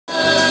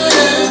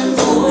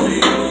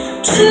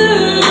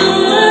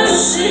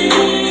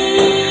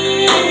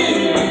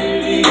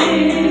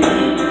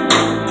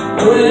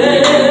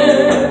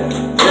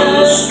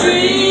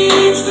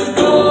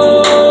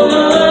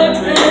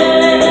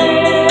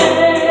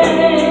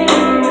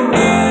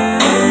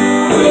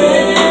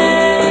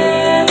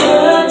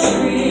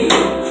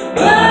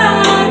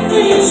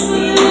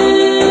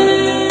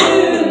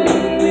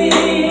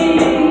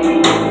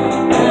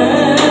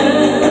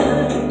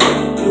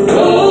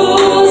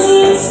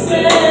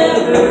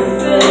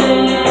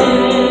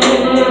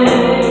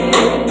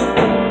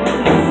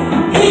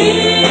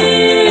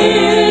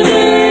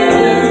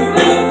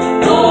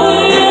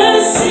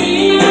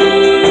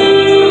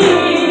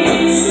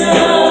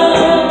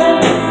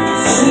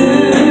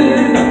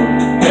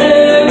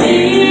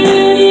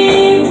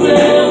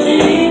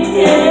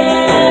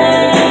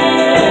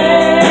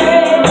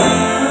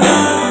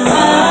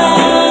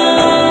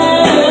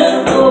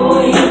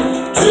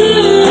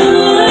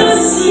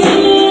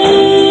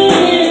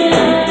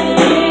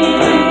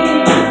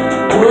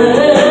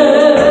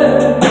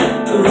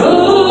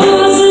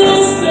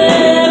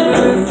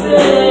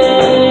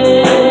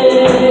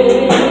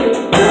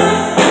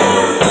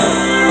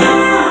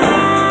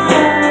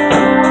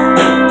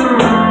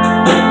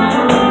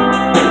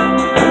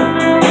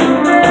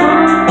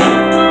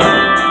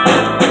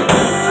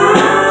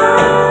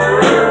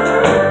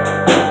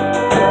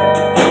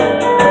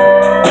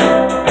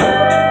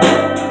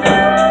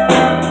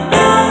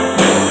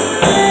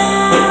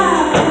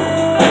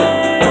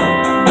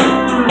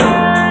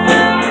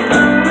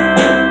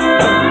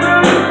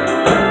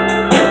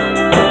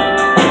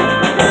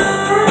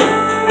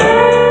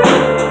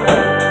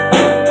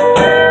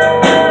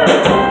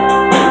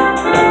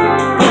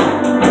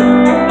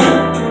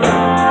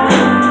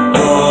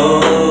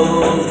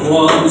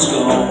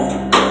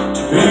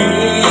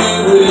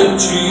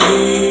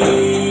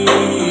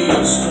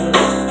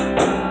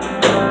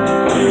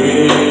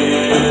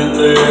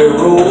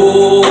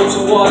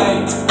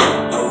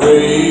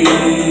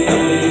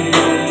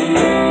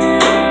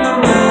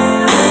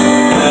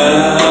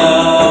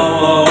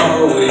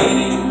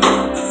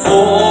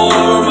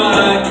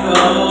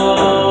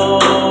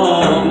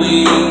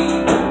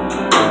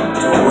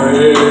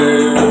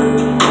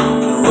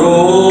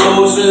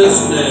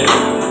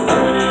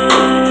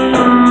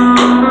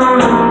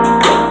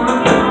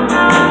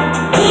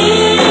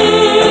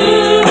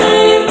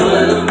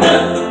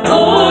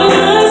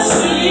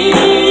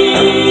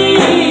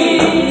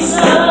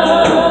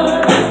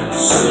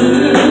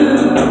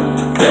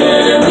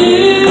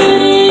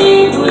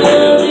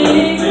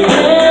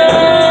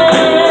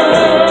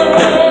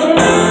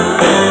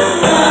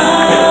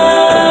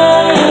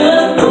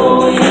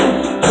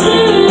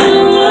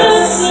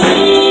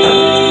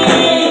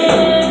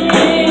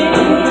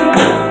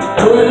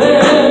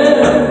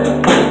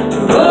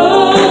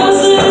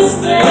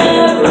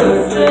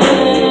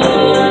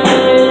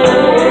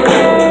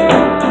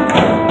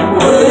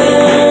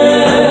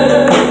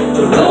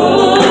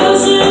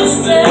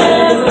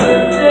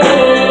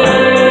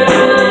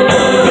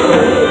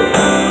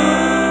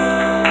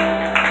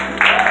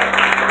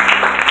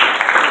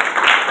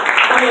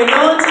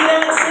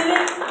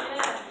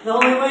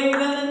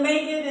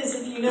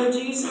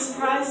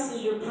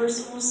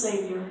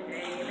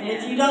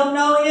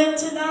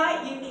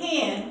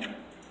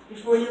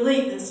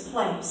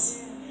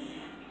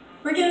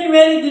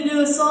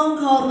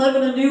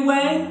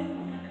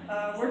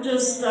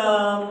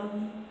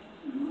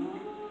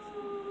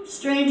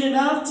Strange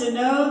enough to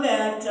know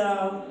that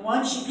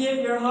once you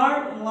give your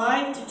heart and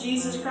life to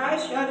Jesus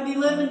Christ, you ought to be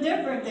living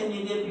different than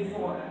you did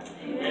before.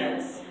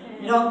 Yes.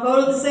 You don't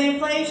go to the same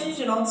places,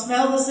 you don't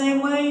smell the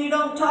same way, you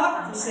don't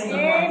talk the same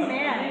way.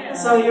 Amen.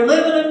 So you're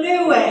living a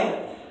new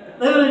way.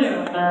 Living a new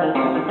way.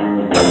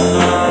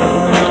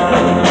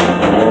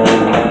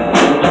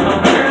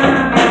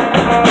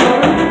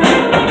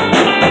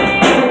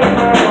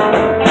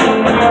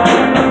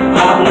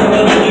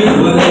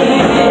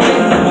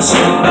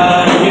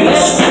 Somebody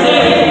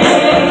yesterday,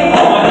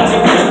 all I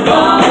think is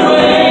gone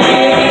away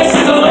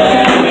since the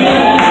last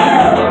year.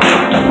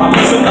 My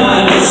peace of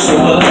mind is so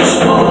much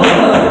more.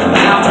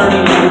 Now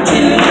turning over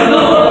to the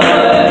Lord,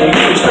 He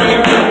gives me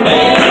strength from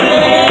day to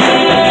day.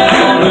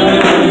 I'm living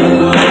a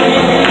new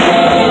way.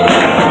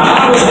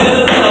 I was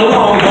headed in a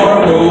long,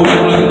 hard road,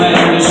 blue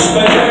man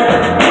despair,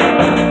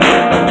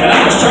 and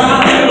I was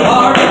trying real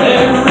hard, but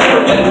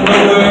never getting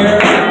nowhere.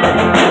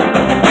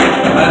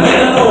 And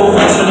then over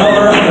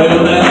another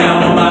fell down.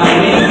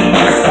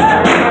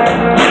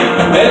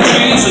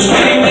 Jesus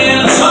came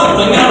in,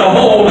 something got a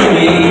hold of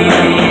me.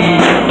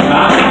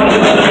 I'm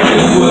living a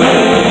new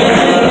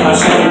way. I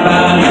said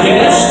goodbye to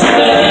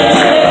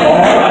yesterday.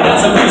 All I got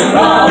some peace of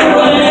mind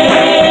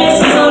away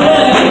since I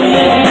left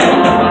you.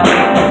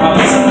 My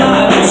peace of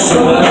mind is so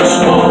much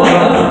more,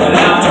 and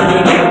I've turned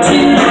it over to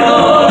the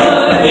Lord.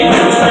 He gives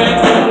me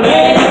strength from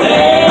day to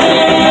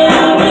day.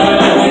 I'm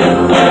living a new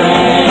way.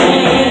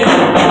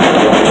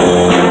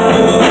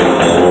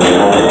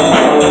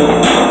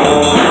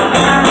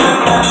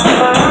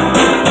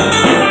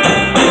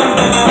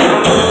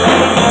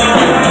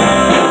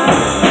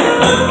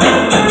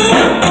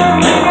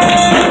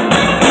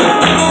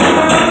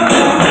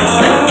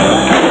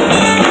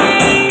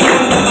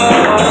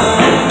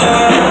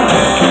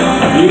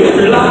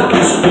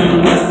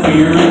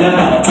 Fear and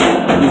doubt.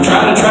 You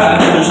try,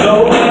 there's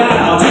no way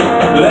out.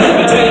 Let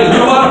me tell you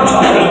who I'm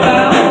talking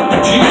about.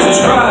 Jesus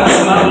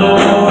Christ, my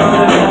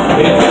Lord.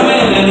 He'll come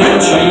in and He'll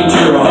change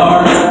your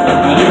heart.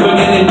 A new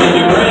beginning, give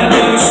you a brand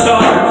new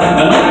start.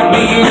 And like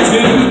me, you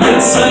too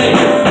can say,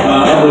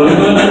 I'm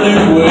living a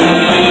new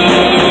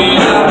way.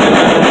 I'm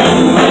living a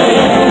new way.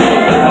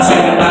 I say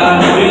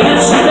goodbye to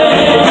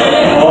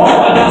yesterday. All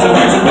my doubts and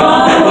fears are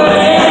gone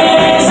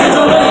away since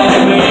I left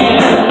me.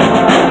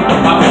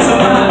 My peace of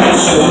mind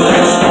is so much.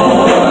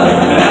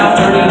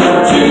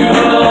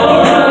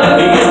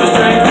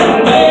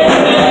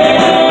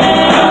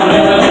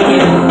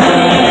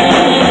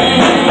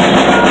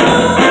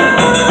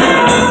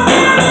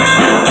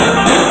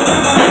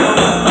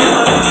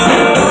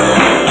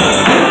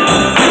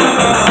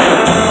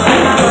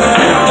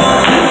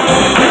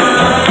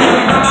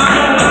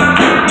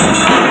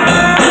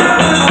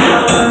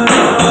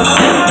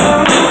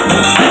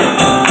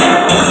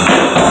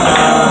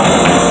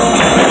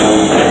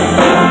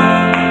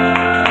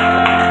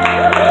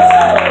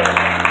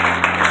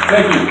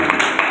 Thank you.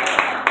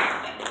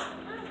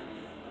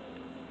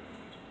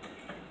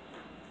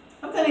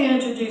 I'm going to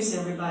introduce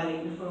everybody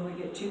before we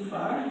get too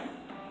far.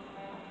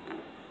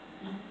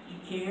 You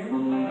care?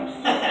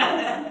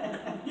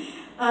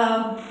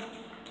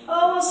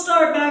 We'll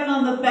start back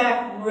on the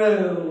back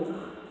row.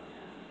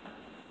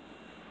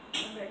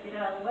 Get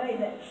out of the way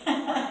then.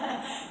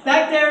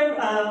 Back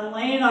there,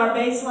 laying our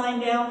bass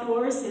line down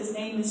for us, his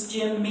name is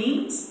Jim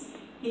Means.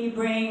 He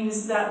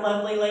brings that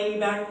lovely lady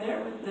back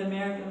there with the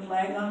American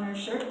flag on her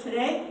shirt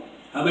today.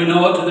 How many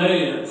know what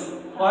today is?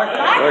 Flag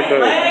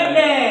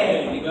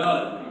Day. Hey, you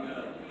got it.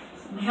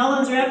 And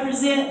Helen's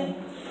representing.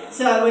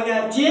 So we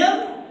got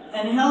Jim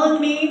and Helen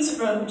Means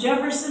from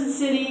Jefferson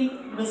City,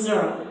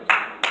 Missouri.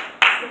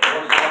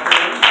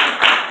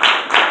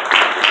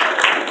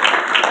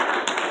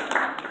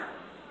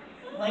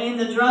 Laying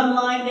the drum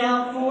line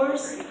down for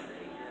us.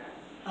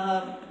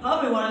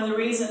 Probably one of the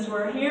reasons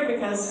we're here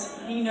because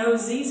he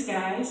knows these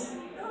guys.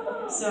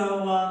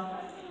 So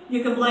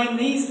You can blame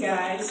these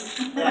guys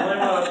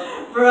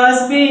for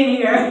us being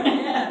here.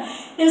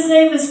 His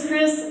name is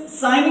Chris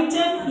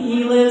Symington.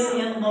 He lives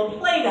in La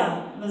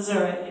Plata,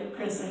 Missouri. Give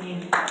Chris a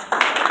hand.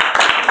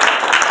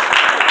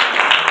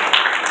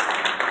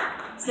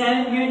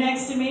 Standing here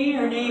next to me,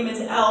 her name is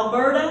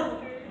Alberta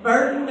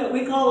Burton, but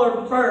we call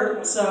her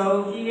Bert.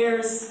 So if you hear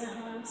us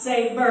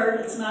say Bert,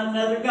 it's not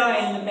another guy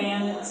in the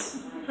band. It's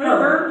her.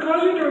 Bert,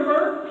 how you doing,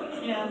 Bert?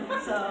 Yeah,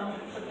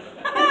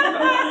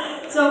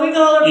 so we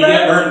call her You Bert.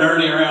 got Bert and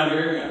Ernie around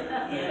here?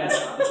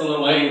 That's a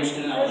little aged,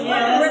 you know.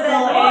 Yeah, that's a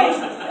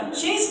little aged.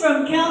 She's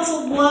from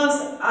Council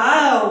Bluffs,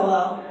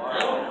 Iowa.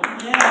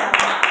 Yeah,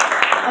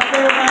 up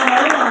there around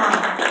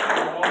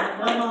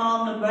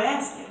Omaha,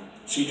 Nebraska.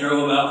 She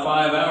drove about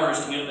 5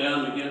 hours to get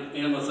down to get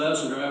in with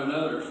us and drive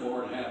another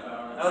 4.5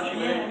 hours. How'd she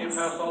manage to get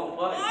past all the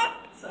flooding?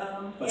 So,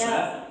 What's Yeah.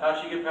 that?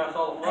 How'd she get past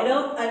all the flooding?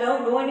 I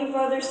don't go any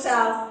further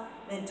south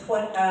than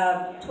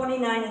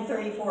 29 and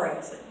 34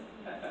 exit.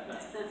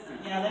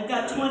 yeah, they've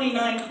got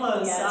 29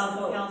 close Yeah, south of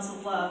close. Council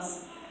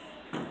Bluffs.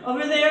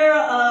 Over there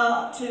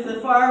to the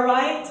far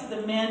right,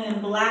 the men in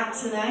black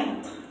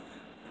tonight.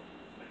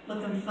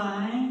 Looking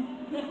fine.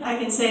 I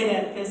can say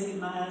that because he's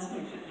my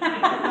husband.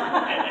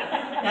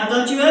 Now,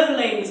 don't you other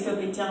ladies go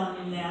be telling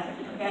him that,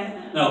 okay?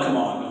 No, come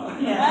on.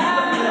 No.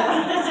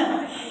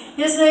 Yeah.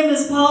 His name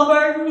is Paul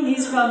Burton.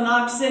 He's from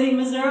Knox City,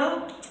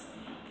 Missouri.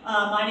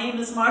 My name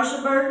is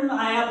Marsha Burton.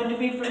 I happen to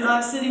be from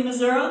Knox City,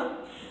 Missouri.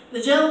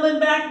 The gentleman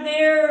back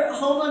there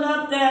holding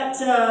up that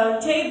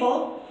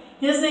table,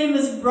 his name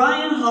is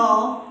Brian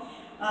Hall.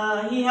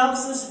 He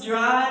helps us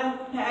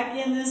drive, pack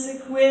in this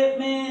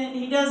equipment.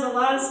 He does a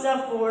lot of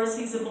stuff for us.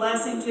 He's a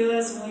blessing to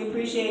us, and we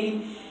appreciate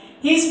him.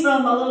 He's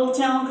from a little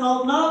town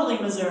called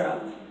Novelty, Missouri.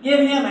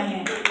 Give him a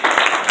hand.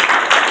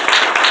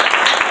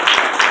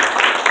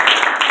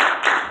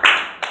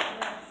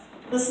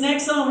 This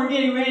next song we're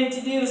getting ready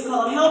to do is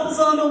called Help Is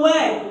On The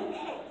Way.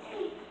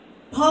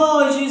 Paul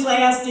is usually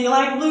asked, do you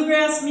like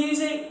bluegrass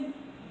music?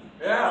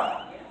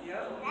 Yeah.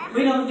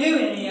 We don't do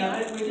any of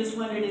it. We just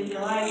wondered if you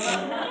liked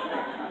it.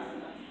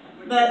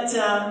 But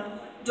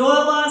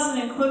Doyle Lawson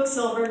and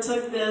Quicksilver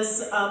took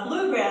this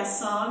bluegrass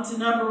song to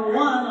 #1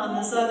 on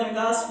the Southern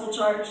Gospel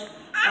Chart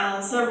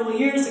several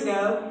years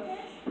ago.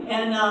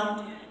 And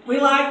we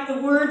like the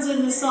words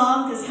in the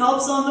song because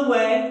help's on the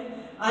way.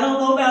 I don't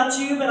know about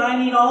you, but I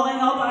need all the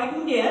help I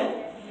can get.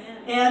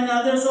 And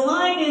there's a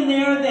line in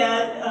there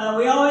that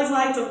we always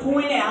like to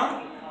point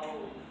out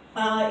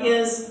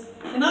is,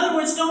 in other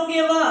words, don't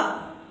give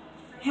up.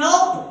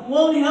 Help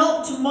won't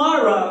help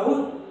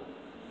tomorrow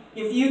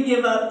if you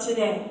give up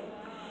today.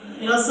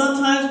 You know,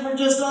 sometimes we're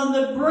just on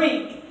the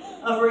brink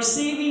of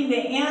receiving the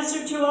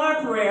answer to our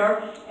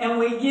prayer and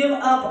we give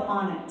up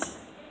on it.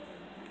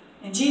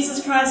 And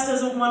Jesus Christ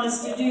doesn't want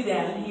us to do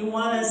that. He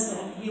wants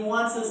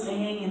us to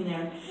hang in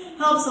there.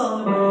 Help's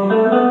on the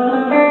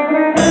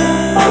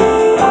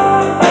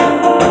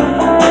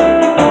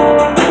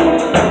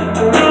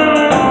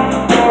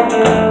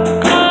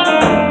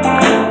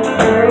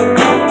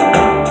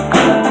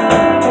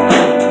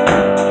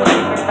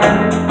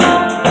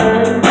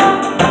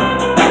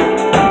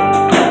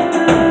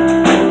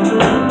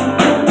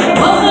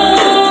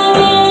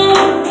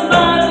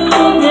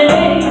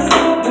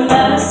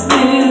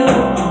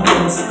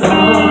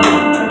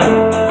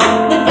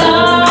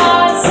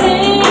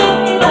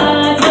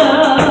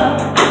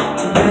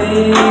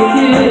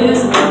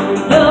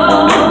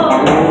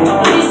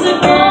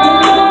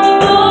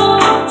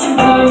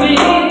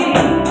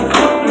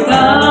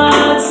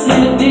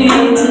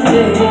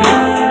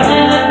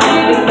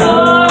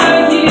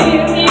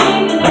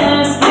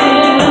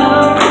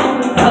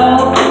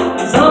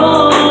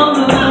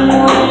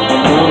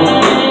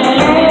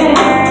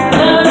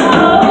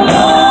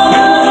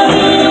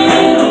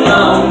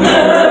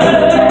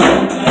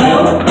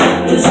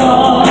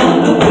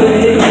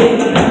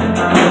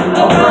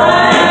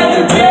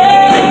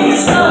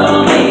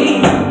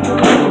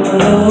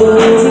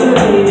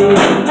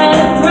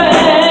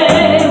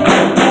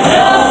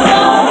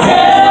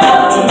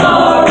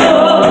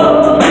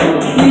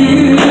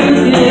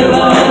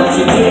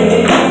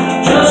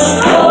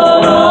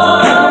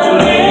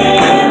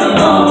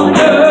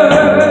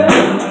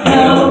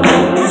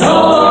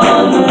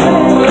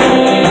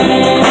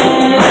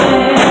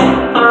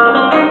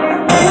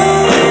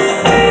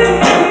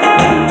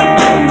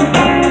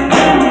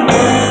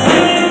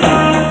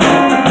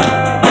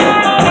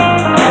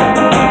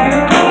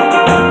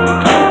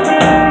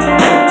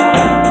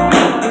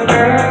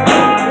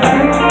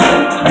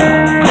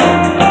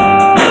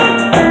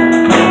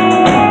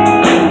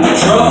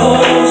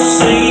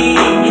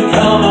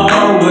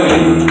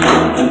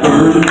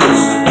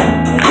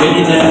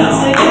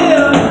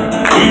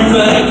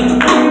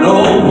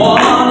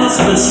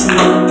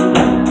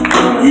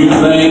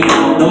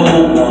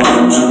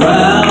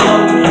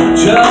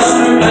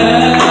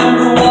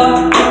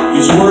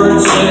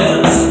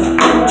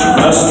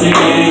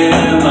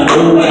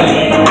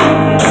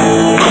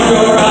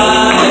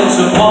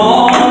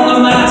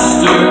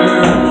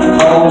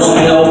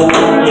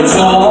It's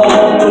all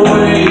the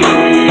way.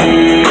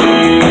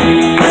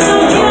 So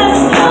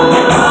just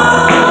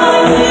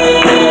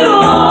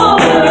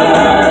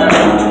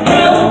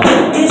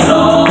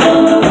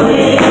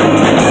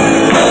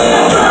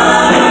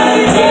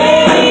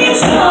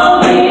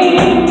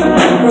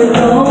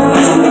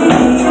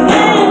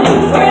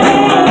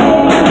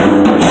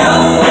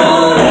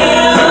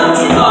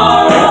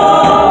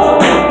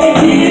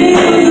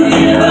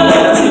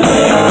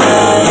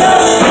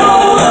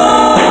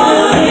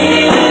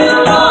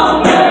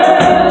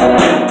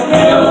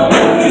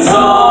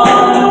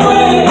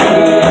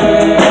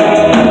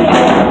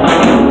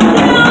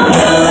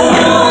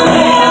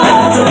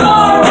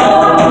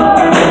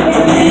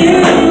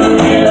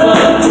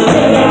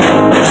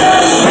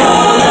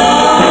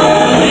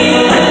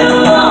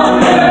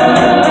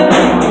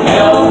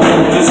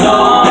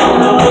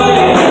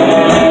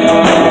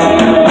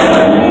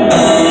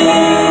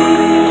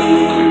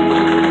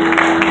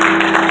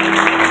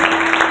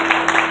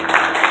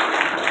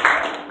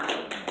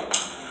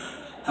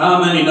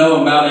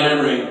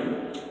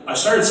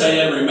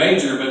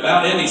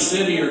any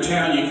city or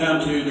town you come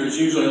to, there's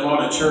usually a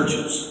lot of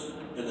churches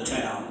in the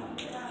town.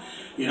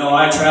 You know,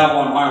 I travel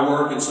on my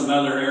work in some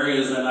other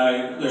areas, and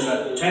there's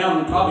a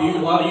town, probably a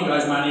lot of you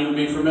guys might even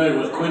be familiar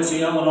with,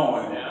 Quincy,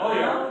 Illinois. Oh,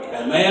 yeah.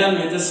 And man,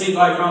 it just seems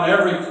like on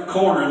every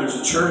corner there's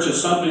a church of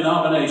some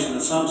denomination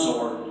of some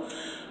sort.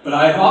 But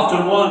I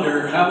often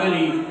wonder how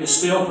many is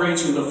still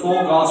preaching the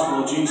full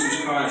gospel of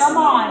Jesus Christ in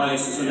those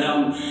places.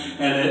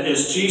 And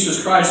is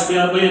Jesus Christ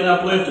still being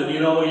uplifted?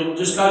 You know,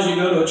 just because you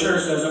go to a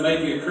church doesn't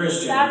make you a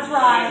Christian. That's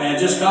right. And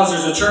just because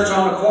there's a church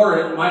on the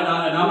corner, it might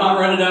not, and I'm not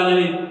running down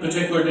any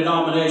particular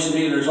denomination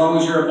either. As long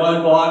as you're a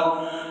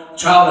blood-bought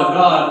child of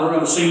God, we're going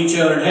to see each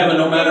other in heaven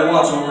no matter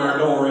what's over our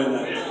door, isn't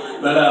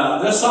it?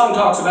 But this song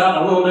talks about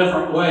it in a little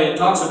different way. It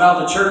talks about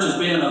the church as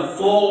being a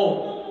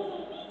full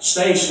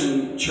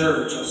station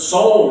church, a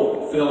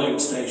soul-filling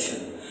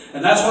station.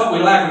 And that's what we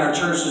lack in our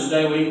churches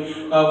today.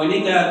 We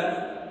need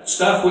that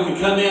stuff. We can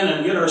come in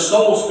and get our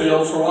souls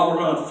filled for what we're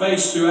going to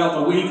face throughout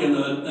the week and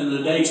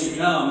the days to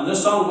come. And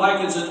this song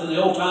likens it to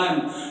the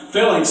old-time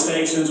filling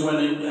stations.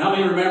 How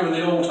many remember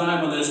the old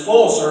time when there's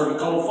full service,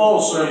 called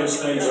full service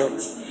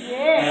stations?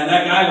 And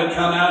that guy would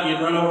come out, you'd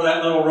run over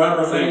that little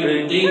rubber thing, and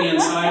it'd ding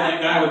inside. That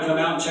guy would come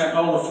out and check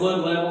all the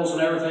fluid levels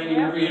and everything in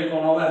your vehicle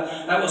and all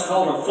that. That was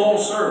called a full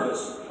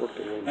service.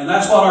 And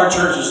that's what our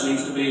churches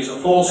needs to be, is a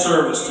full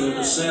service to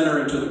the sinner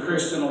and to the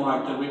Christian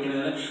alike that we can.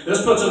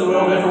 This puts it in a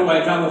little different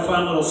way, kind of a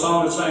fun little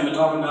song to sing, but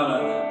talking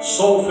about a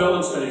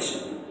soul-filling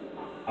station.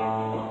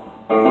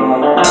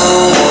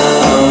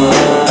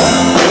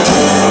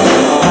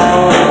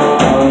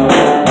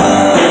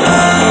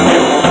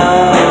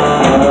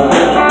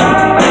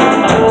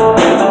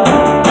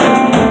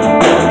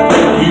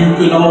 You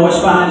can always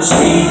find a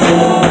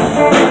steeple,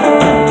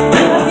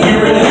 a few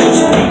religious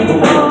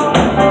people.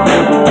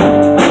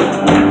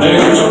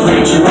 There's a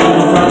preacher on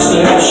the front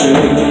step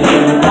shaking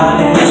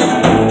everybody's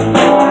hand.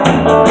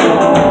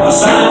 A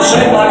sign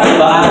shaped like a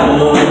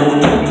Bible,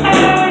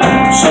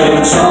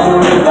 saying summer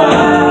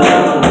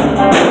revival.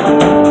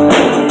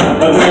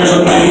 But there's a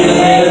million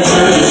head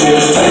churches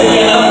just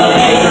taking up an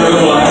acre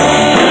of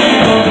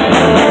land.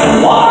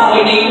 What we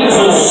need is a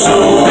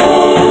soul-filling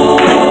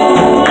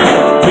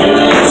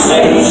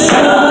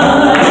station,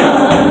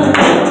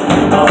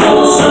 a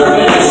full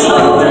service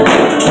open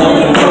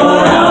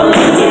 24 hours a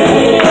day.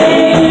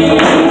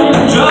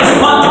 Just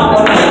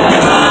pump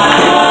that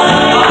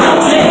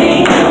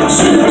high-octane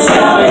super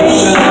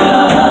salvation,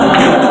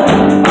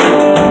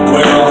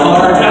 where a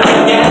hard out of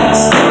gas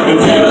can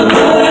fill it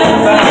full and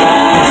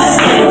fast.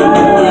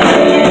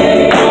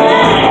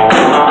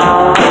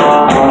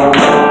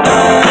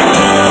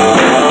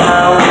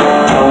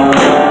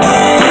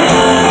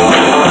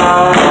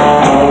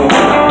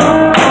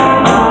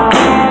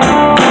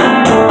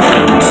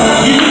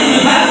 You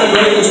can have the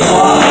greatest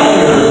choir,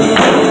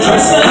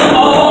 dress them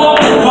all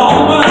in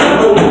Roman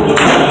robe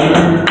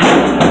attire,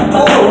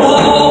 or a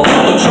wall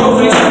full of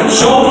trophies,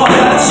 show off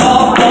that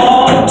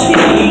softball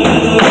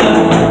team.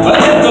 But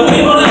if the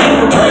people ain't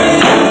for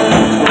praise,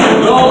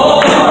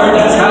 Lord,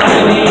 that's how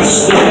they need to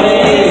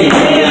stay.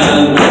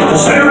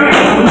 'Cause there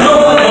ain't no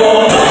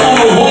going on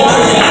the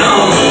water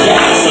down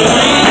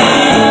gasoline.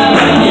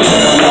 You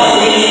know what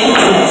we need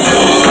is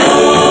a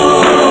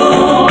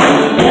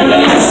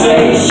filling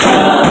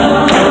station,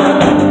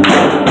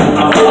 a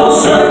full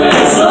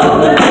service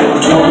open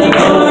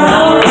 24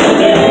 hours a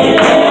day.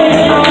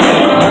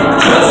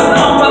 Just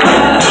pump up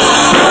that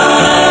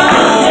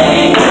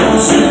high-octane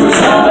super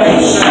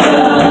salvation,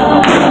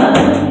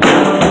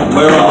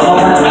 where a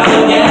hard out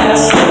of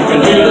gas can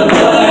fill it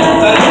full and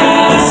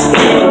fast.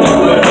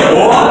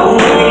 What we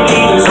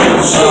need is a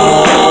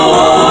soul-filling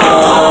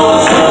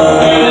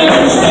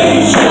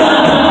station,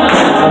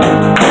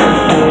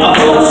 a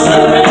full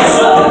service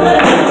open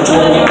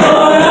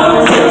 24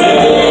 hours a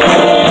day.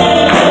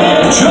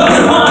 Just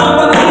pump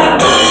up that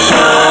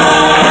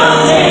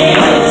high-octane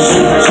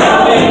super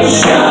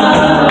salvation,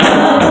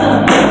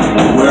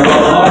 where a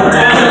hard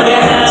out of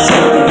gas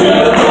can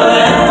fill it full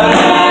and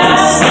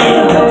fast.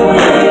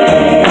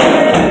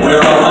 Where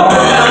a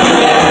hard out of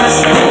gas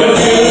can fill it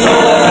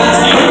full and fast.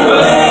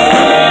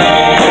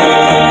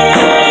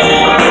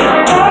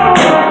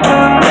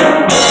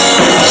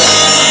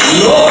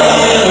 Lord,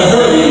 I'm in a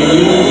hurry.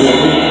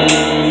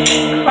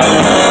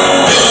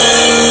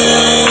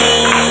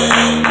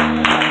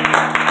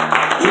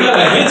 We got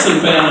a Henson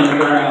fan in the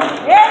crowd.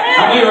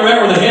 How many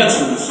remember the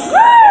Hensons?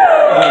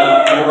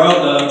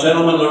 The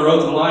gentleman that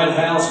wrote The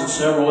Lighthouse and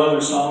several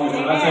other songs,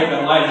 but I think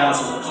that Lighthouse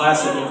is a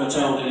classic of its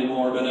own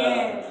anymore. But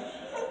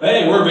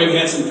hey, we're big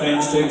Henson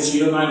fans too, so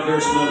you might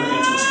hear some other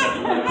Henson stuff.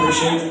 I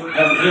appreciate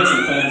having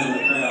Henson fans in the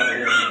crowd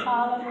here.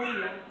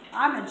 Hallelujah.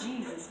 I'm a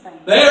Jesus fan.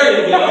 There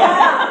you go.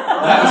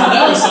 That was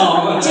another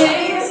song, wasn't it?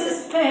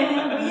 Jesus fan.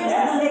 We used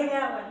to sing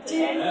that one too.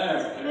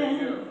 There.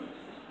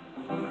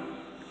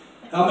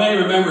 How many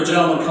remember a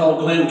gentleman called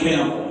Glenn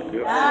Campbell?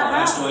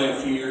 Passed away a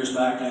few years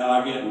back now.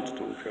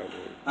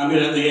 I'm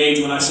getting at the age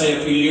when I say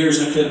a few years,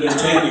 and it could have been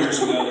 10 years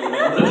ago.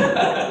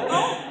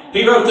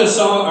 He wrote this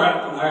song. I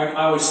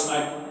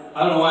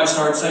I don't know why I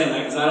started saying that,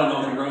 because I don't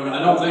know if he wrote it. I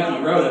don't think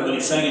he wrote it, but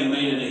he sang it and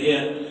made it a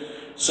hit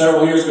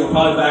several years ago,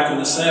 probably back in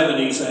the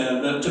 70s.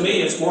 But to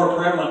me, it's more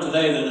prevalent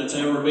today than it's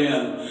ever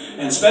been.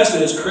 And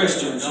especially as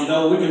Christians, you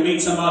know, we can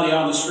meet somebody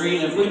on the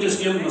street, and if we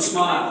just give them a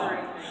smile,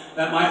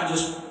 that might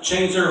just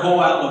change their whole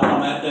outlook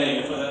on that day.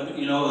 If,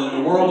 you know,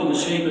 the world and the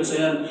shape it's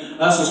in,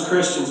 us as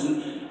Christians,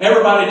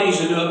 everybody needs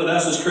to do it, but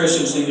us as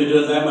Christians need to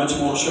do it that much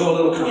more. Show a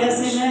little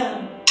kindness. Yes,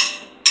 amen.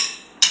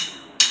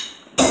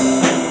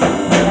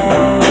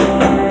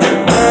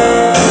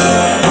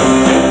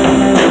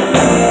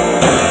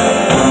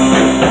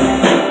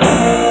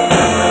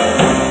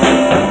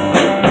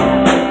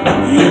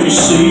 If you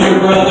see your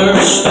brother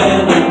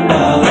standing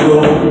by the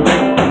road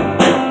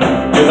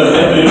with a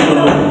heavy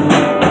load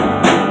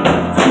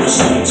from the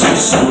saints of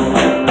soul,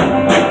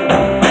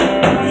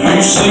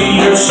 you see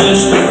your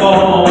sister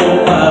fall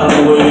out of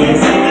the way,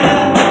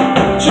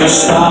 just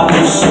stop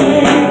and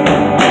say,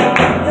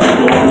 you're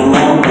going the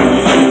wrong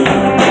way.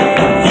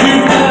 You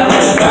have to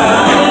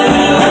try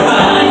little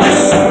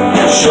kindness,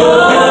 show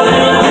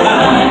little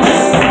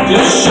kindness,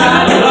 just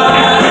shine a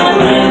light for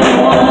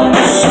everyone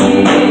to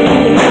see.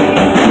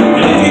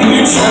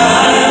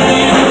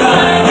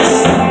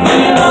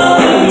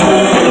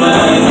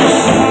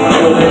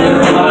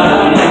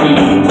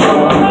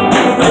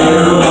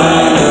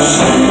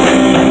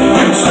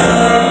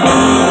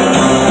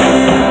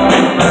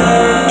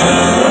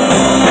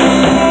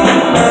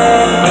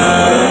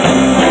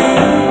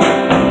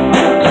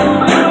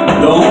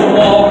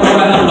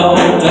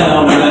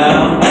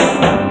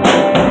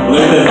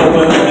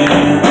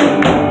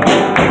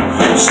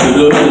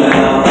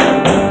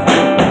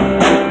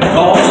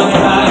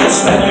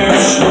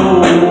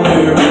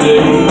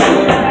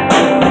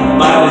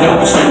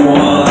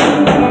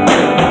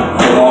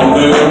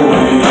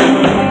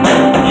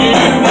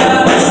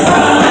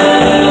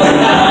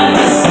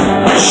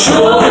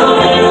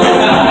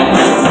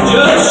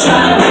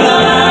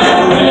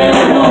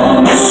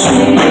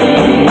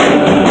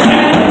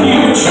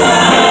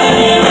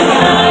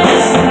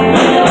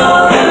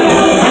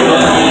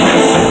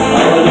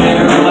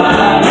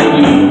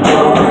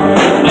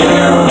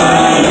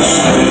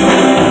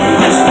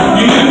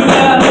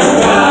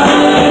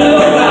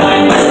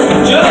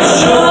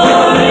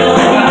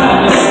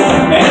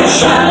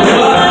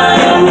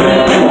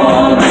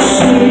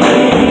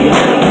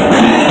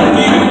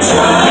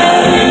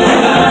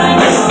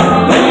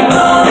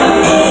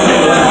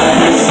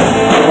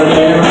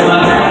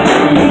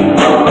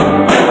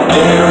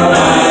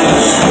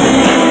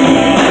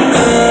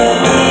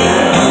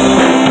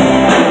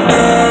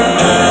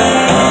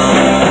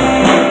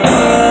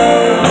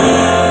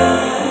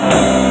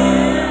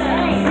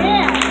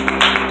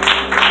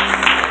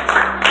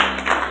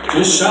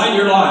 Just shine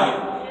your light.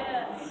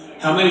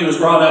 How many was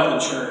brought up in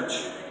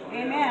church?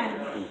 Amen.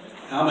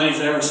 How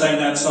many's ever sang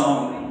that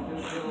song?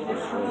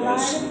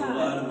 Yes, the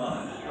blood of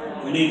mine.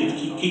 We need to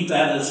keep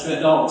that as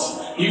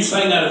adults. You've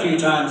sang that a few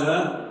times,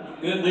 huh?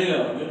 Good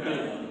deal, good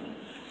deal.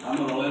 I'm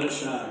going to let it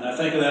shine. I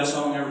think of that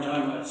song every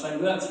time I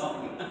sing that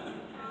song.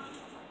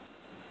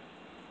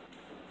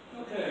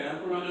 Okay,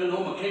 we're going to do an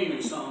old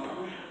McCamey song,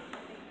 are we?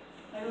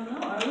 I don't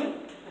know, are we?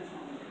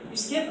 You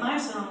skipped my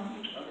song.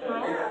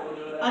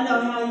 I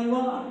know how you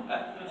are.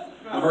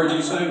 I've heard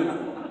you sing.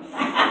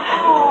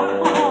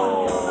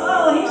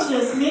 Oh, he's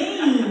just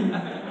mean.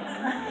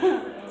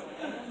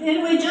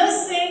 Did we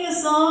just sing a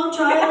song,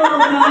 Try a Little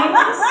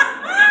Kindness?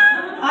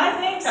 I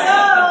think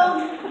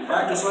so.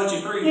 Practice what you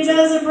preach. He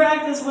doesn't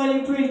practice what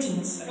he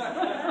preaches.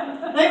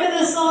 Maybe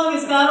this song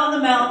is God on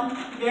the Mountain.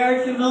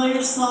 Very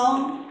familiar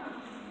song.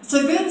 It's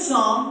a good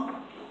song.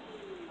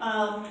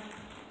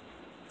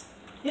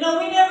 You know,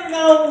 we never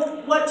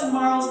know what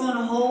tomorrow's going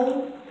to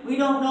hold. We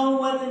don't know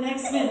what the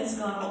next minute's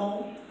going to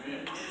hold.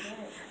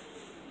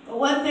 But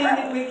one thing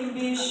that we can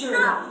be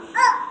assured of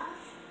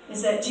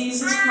is that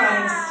Jesus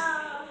Christ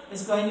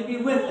is going to be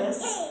with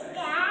us.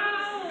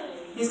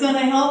 He's going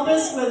to help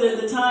us whether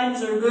the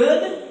times are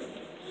good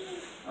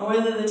or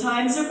whether the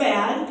times are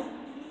bad.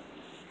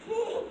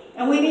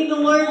 And we need to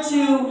learn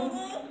to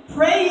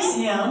praise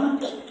Him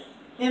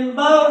in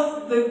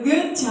both the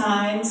good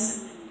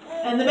times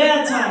and the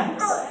bad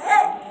times.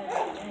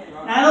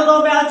 Now, I don't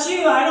know about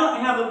you, I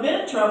don't have a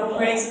bit of trouble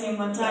praising Him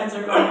when times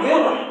are going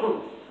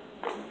good.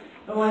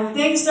 But when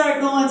things start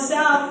going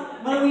south,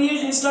 what do we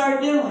usually start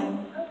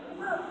doing?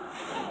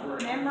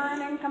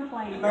 Murmuring and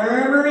complaining.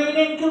 Murmuring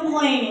and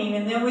complaining.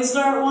 And then we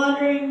start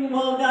wondering,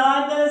 well,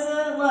 God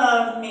doesn't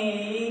love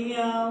me. You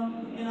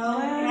know,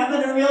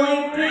 having a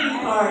really pity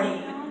party.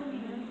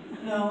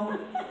 You know.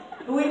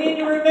 But we need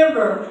to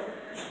remember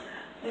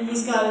that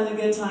He's got in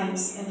the good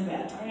times and the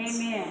bad times.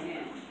 Amen.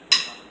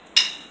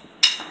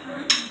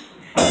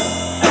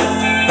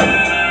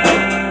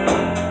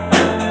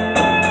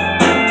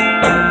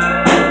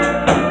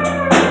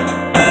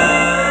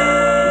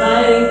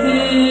 Life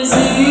is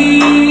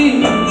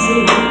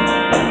easy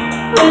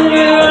when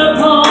you're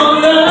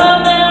upon the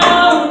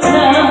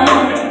mountain.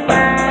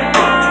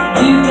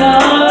 You've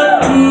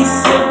got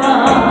peace of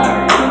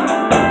mind,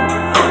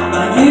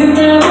 but you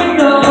never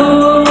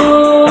know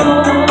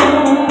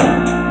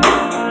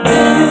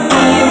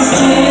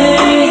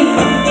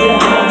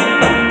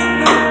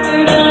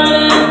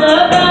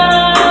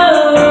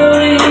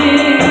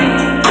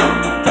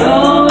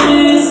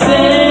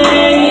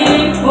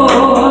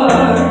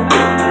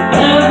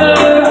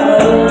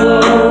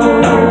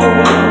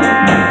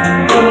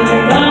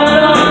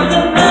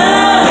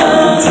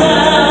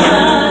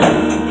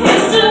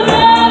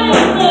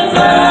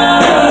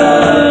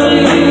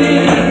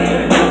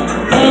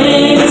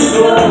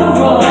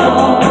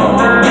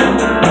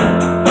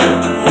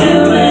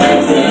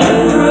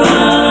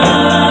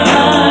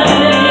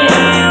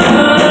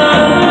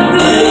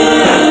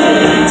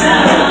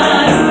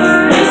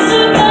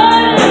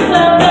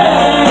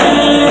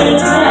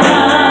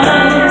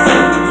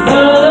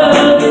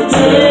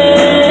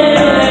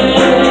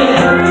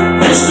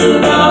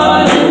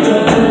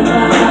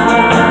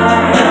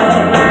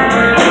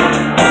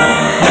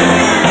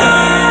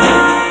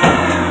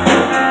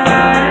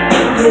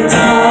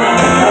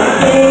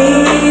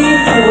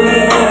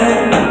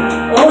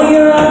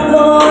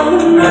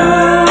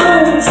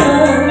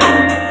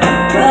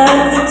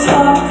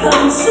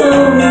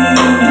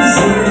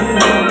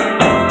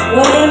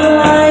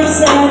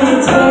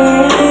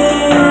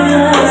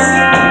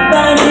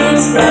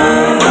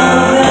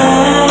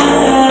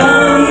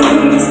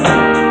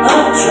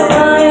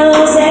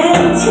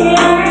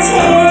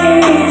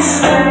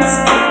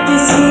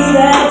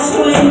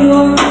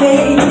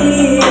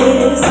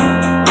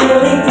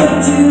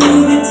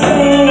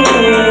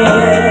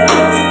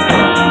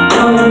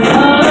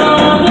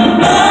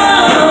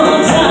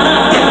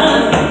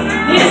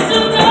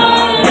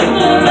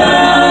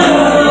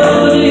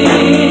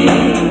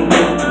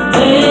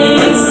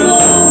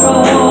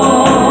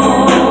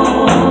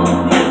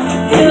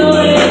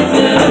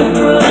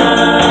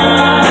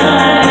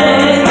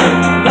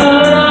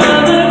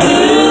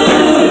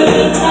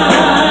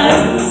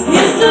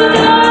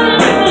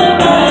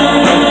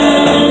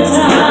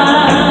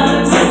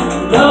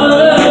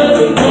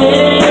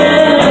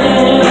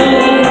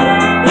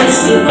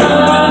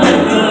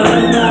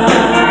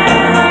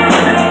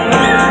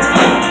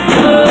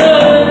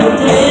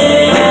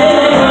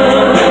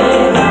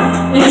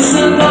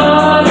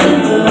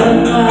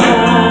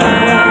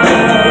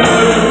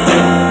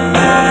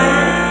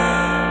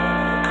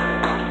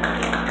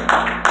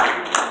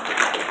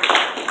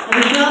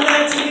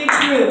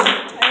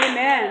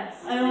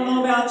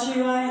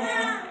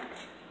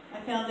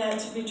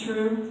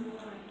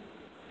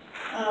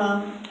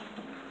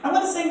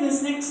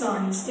next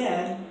song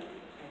instead.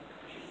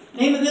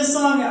 Name of this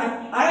song,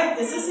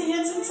 is this a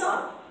Henson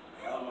song?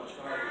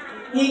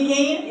 He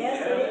Can?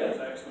 Yes, it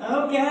is.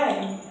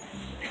 Okay.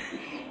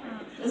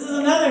 This is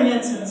another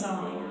Henson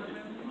song.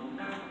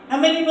 How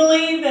many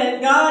believe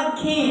that God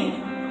can?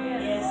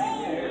 Yes.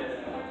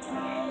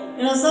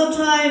 You know,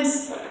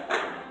 sometimes,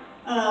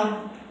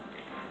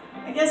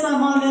 I guess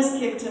I'm on this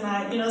kick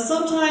tonight. You know,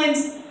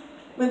 sometimes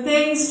when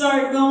things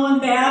start going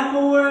bad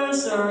for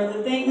us or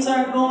the things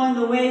aren't going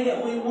the way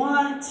that we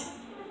want,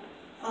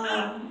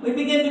 we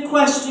begin to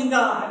question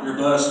God. Your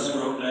bus is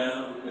broke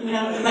down. You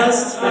know, the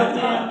bus is broke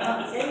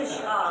down. It's in the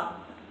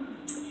shop.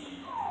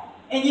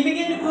 And you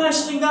begin to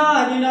question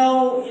God, you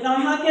know,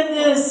 how can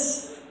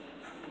this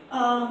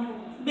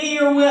be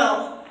your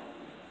will?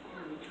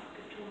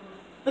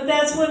 But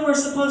that's when we're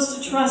supposed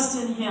to trust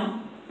in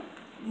Him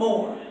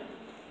more.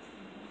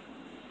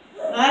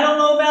 And I don't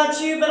know about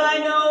you, but I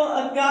know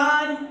a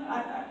God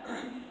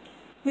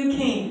who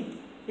can.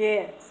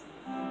 Yes.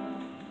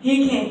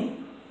 He can.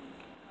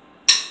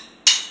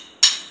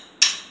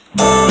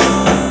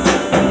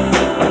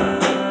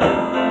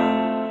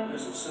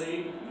 This will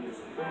see.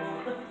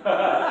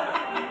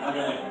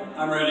 Okay,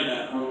 I'm ready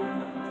now.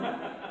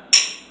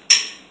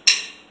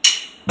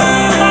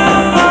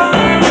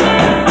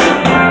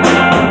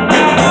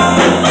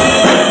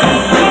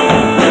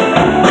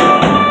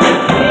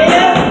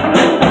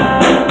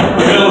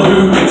 Well, who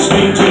can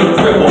speak to a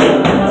cripple?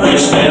 They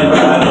stand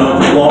right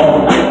up the wall.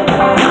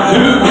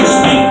 Who can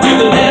speak to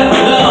the deaf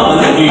and dumb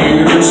and they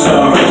hear and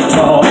start to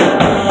talk?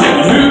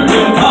 And who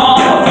can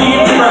calm a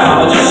fever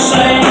brow and just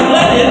say,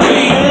 let it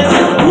be?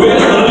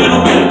 With a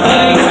little bit of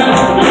faith,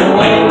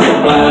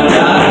 blinded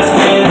eyes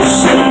can't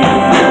see.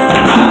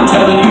 I'm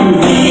telling you,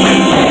 He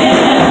can.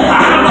 I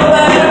know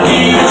that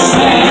He'll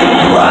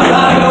stand right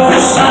by your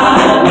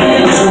side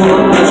when the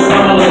world's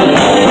crumbling.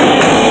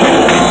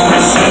 I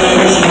said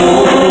there's no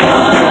one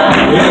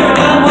ever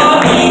done what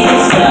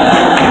He's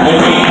done, and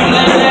He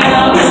laid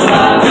down His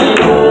life and He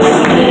rose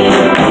again.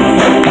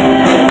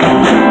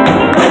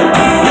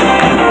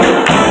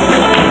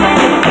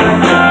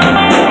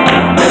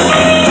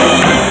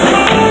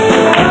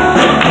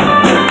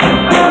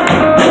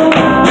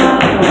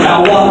 Now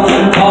what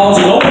can cause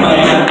an old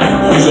man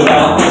who's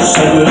about to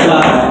say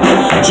goodbye?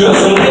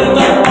 Just lift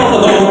up both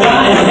of those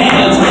dying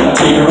hands, a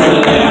tear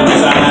running down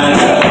his eyes.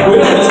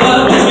 With his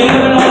loved ones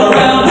gathered all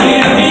around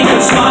him, he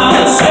can smile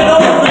and say no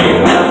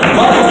fear,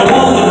 cause the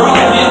one that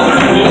brought him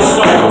through this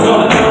storm's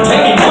gonna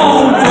take him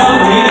home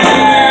from here.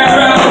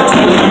 I'm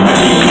telling you,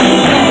 He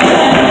can.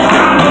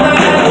 I know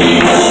that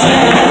He'll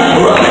stand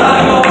right by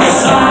your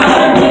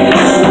side when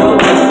this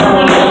world is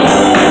crumbling.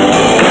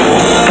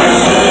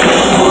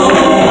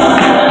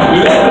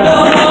 You ever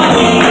done what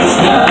He's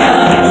done?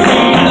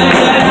 He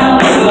laid down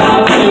His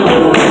life and He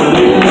rose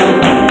again.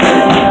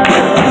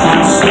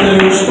 I said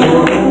there's no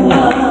one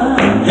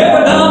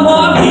ever done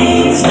what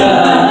He's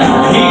done.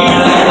 He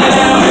laid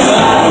down His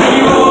life and He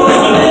rose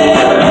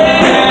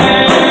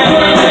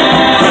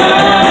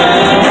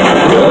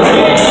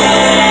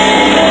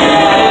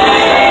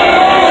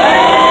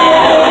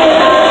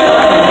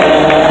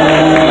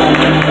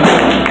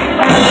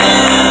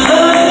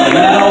And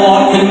now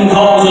what can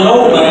cause an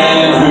old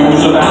man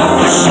who's about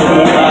to say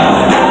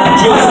goodbye?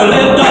 Just to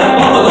lift up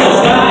both of those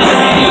dying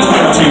hands, a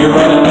tear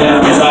running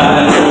down his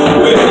eyes.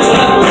 With his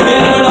loved ones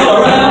gathered all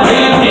around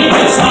him, he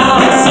can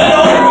smile and say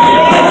no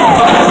fear,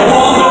 cause the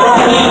one that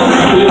brought him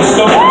through this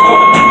storm's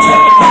gonna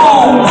take him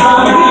home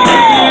from here.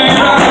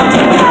 I'm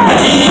telling you,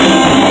 He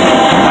can.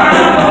 I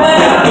know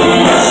that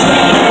He'll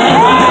stand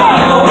right by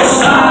your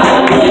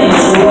side when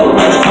this world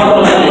is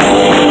crumbling.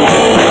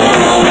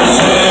 I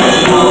said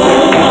there's no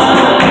one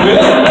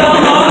ever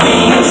done what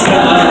He's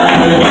done.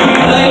 He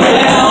laid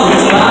down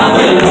His life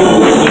and He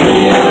rose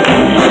again.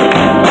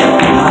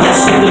 I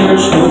said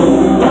there's no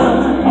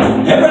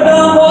one ever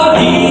done what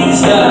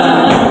He's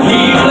done. He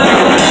laid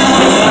down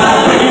His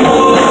life and He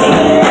rose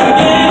again.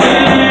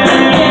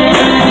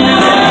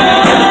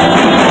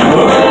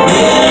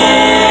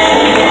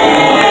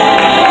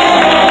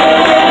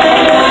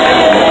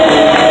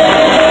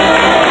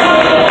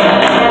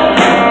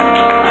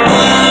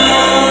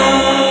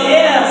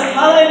 Yes,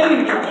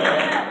 hallelujah.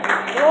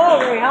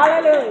 Glory.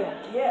 Hallelujah.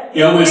 You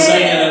know, we was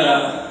singing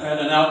at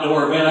an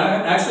outdoor event.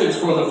 Actually, it was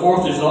for the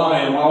 4th of July,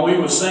 and while we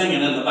was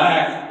singing in the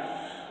back,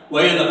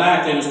 way in the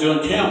back, they was doing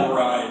camel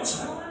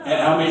rides.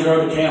 And how many's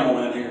rode a camel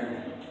in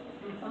here?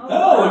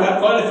 Oh, we got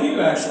quite a few,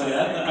 actually.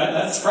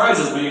 That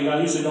surprises me. I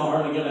usually don't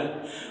hardly get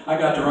I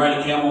got to ride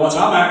a camel once.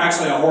 I'm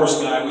actually a horse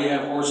guy. We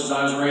have horses.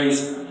 I was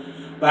raised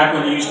back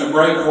when you used to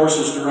break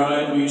horses to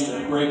ride. We used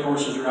to break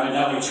horses to ride.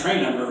 Now we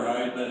train them to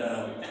ride, but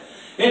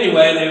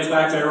anyway, they was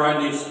back there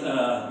riding these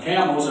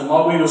camels, and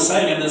while we was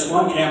singing, this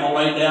one camel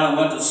laid down and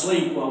went to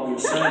sleep while we were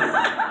singing.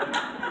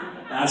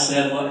 I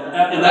said, well,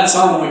 in that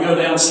song, when we go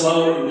down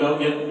slow and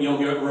you'll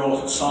get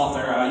real soft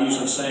there, I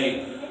usually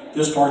say,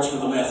 this part's for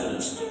the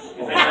Methodist,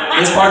 or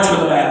this part's for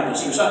the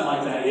Baptist, or something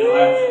like that. You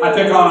know, I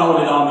pick on all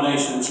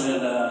denominations,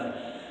 and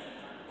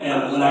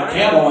when that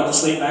camel went to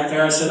sleep back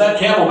there, I said, that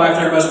camel back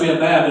there must be a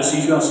Baptist.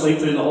 He's going to sleep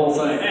through the whole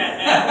thing.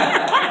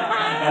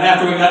 And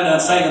after we got done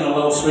singing, a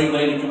little sweet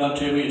lady came up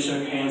to me and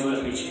shook hands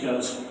with me. She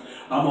goes,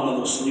 I'm one of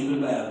those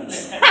sleeping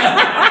Baptists.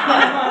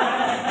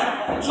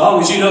 As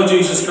long as you know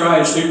Jesus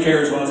Christ, who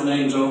cares what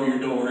name's over your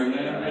door?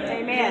 Amen.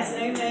 Amen. Yes,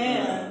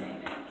 amen.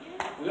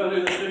 We're going to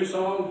do this new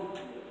song.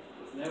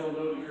 Then we'll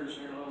go to yours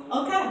here.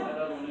 Okay.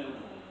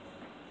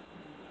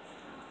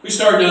 We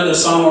started doing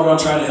this song. We're going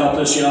to try to help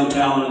this young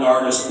talented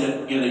artist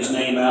get his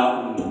name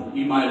out. And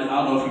you might, I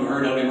don't know if you've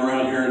heard of him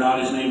around here or not.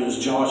 His name is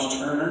Josh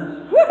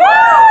Turner.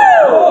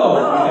 Oh,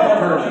 I have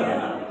heard of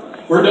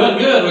him. We're doing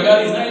good. We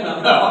got his name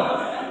out. No.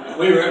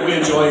 We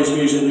enjoy his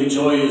music. We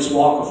enjoy his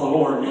walk with the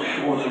Lord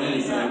more than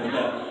anything.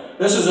 But,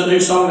 this is a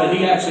new song that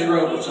he actually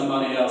wrote with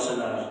somebody else.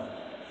 And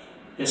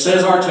it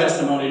says our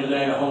testimony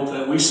today. I hope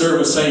that we serve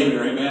a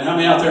Savior. Amen. How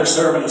many out there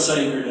serving a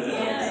Savior today?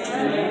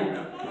 Amen.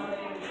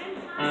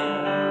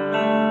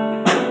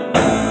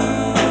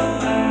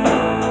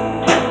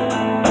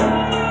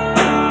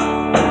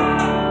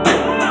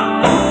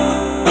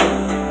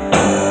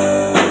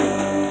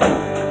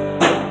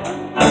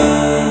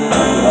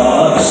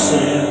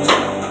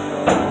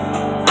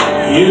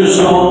 His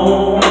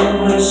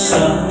only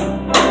Son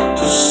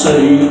to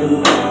save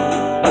us.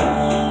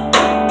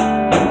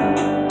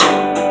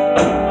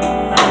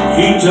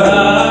 He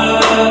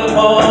died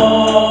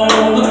upon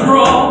the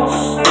cross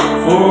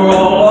for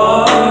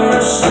all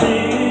our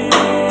sin.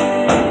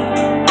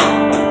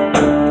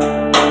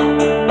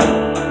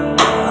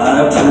 I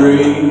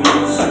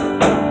praise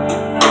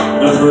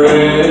the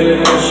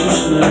precious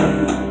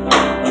name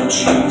of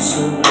Jesus.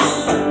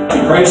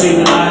 You praise him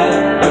tonight?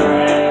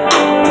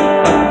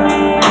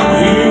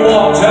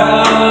 Walked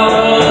out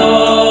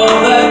of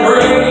that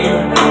grave,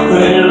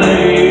 they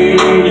laid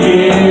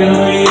him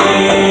in.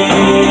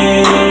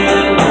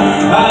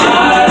 I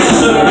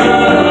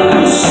serve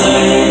the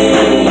Savior,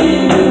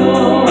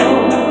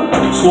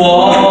 it's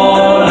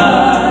what I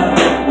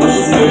was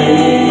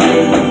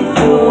made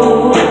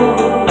for.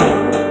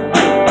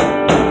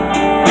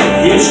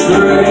 His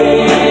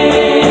grace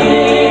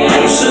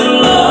and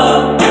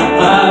love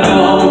I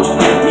don't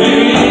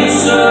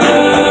deserve.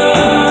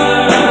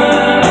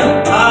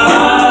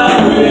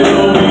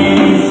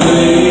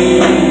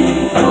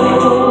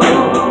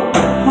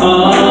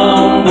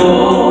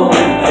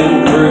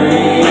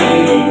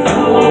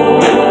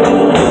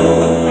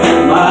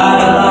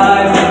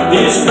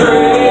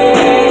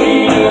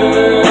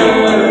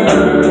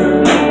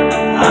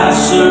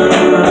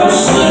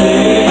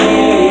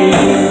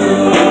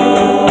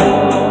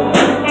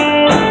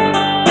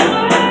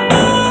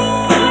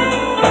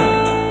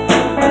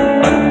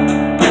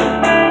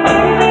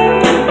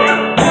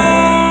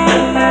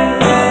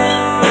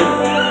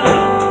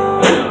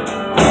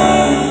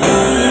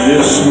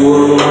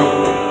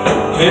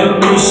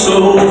 So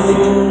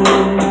full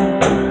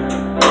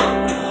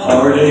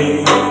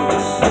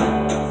heartaches,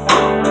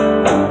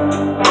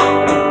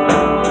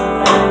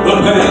 the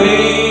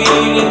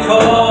pain it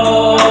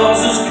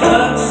causes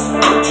cuts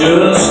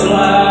just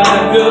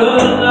like a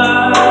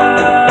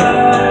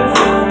knife.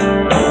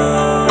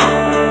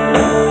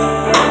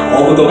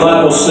 Oh, but the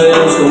Bible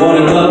says the one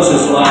who loves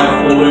his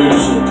life will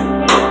lose it,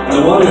 and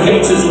the one who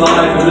hates his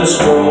life in this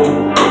world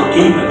will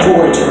keep it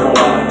for eternal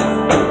life.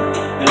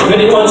 And if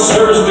anyone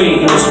serves me,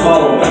 he must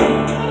follow me.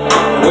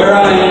 Where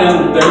I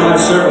am, there my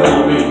servant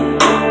will be.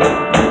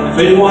 If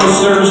anyone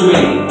serves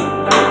me,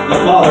 the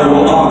Father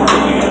will honor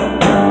him.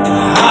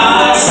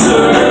 I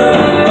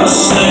serve a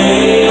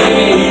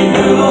Savior,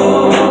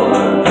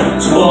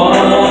 it's what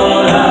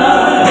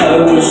I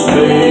was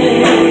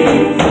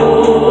made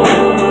for.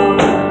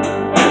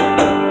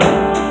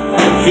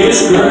 His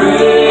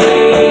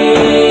grace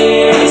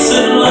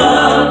and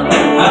love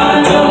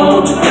I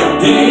don't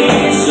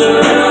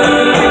deserve.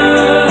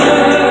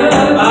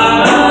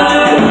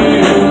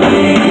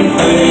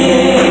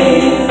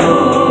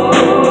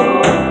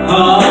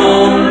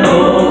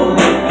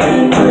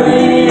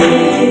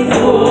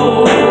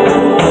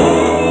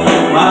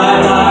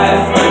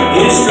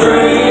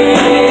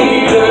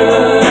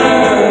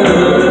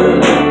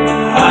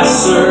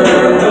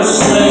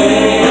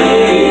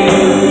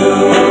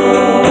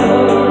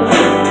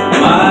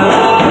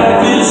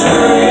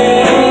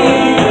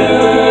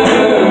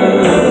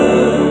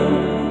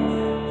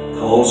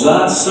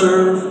 I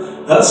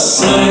serve a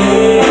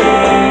Savior.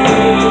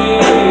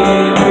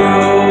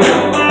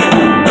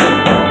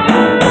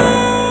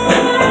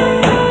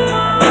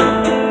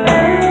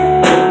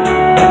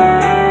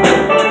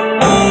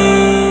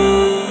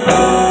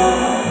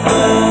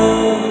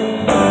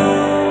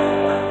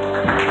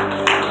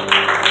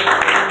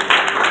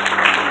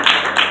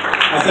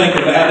 I think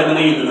of Adam and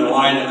Eve in the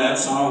line in that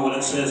song when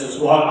it says, it's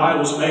what I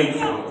was made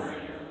for,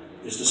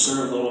 is to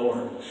serve the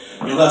Lord.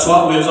 You know, that's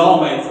what we was all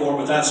made for,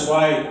 but that's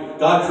why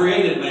God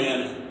created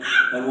man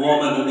and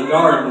woman in the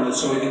garden, and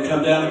so we can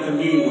come down and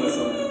commune with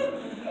them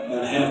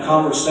and have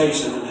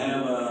conversation and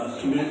have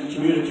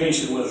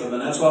communication with them.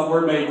 And that's what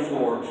we're made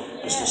for,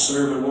 is to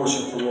serve and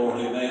worship the Lord.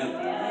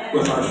 Amen.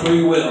 With our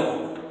free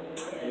will.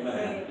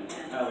 Amen.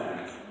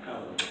 Hallelujah.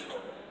 Hallelujah.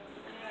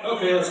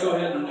 Okay, let's go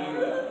ahead and do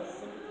that.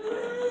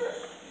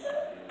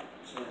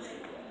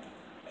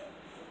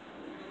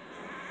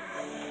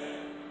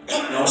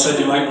 said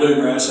you like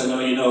bluegrass. I know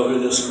you know who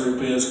this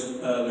group is.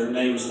 Their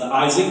name's the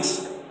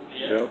Isaacs.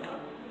 Yep.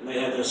 They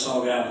had this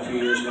song out a few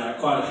years back,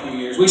 quite a few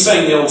years. We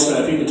sang the old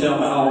stuff. You can tell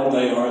me how old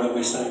they are that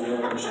we sang the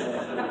older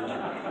stuff.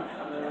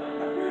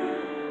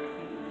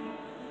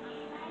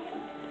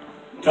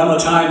 Come a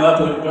time up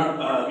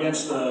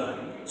against the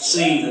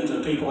sea that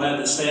the people had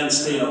to stand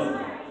still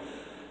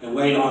and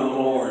wait on the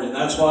Lord. And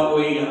that's what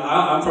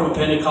I'm from a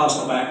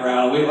Pentecostal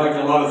background. We like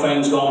a lot of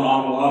things going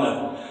on, a lot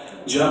of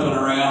jumping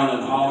around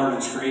and hollering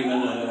and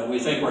screaming. We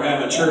think we're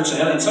having church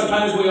ahead, and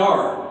sometimes we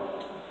are.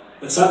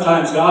 But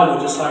sometimes God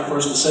would just like for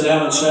us to sit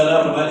down and shut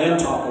up and let Him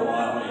talk a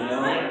while, you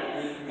know.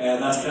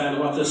 And that's kind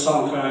of what this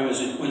song kind of is.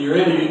 When you're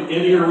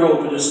into your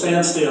rope, and just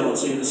stand still and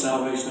see the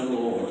salvation of the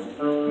Lord.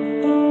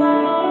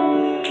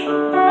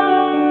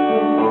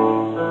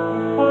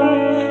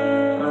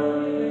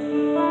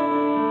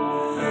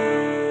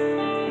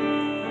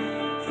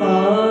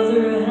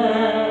 Father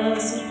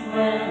has a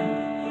plan,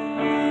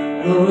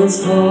 though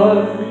it's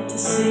hard to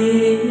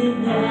see it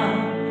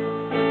now.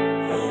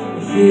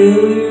 You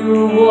feel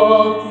you're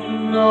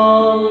walking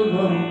all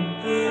alone,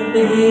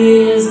 but He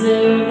is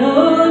there,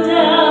 no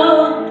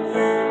doubt.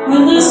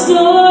 When the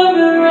storm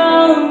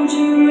around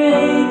you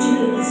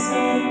rages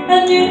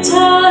and you're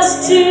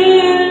tossed to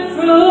and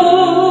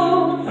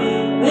fro,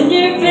 when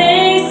you're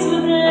faced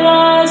with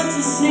life's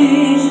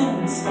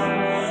decisions,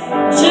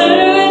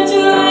 turn to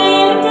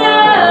it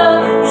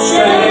down,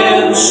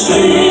 stand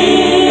still,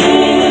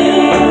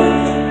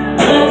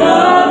 let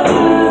God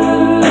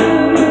move.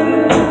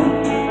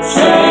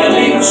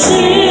 Standing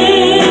still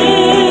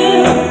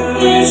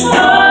is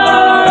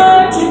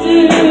hard to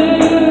do.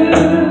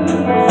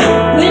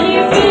 When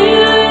you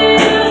feel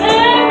you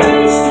have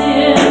reached the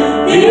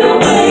end, He'll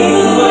make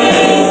a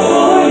way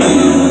for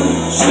you.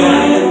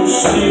 Stand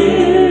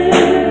still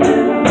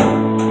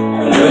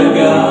and let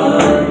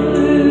God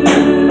move.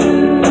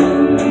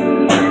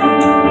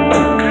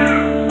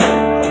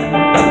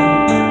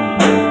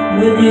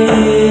 When the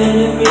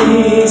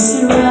enemy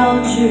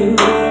surrounds you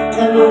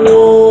and the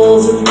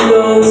walls are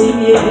closing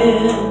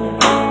in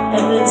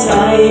and the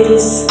tide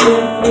is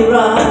swiftly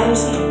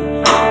rising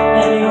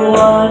and you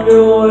wonder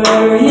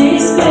where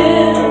He's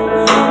been,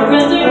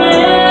 brother,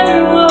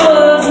 there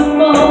was a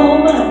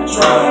moment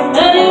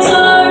that His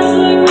arms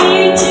were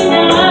reaching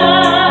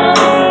out.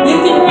 You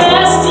can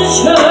rest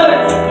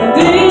assured and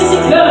be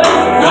secure,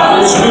 God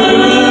is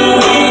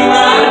moving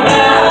right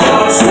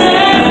now.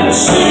 Stand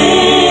still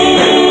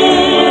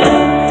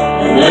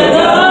and let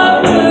God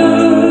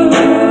move.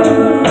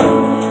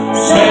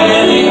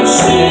 Standing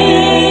still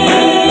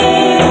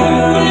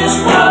is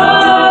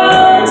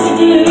hard to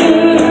do.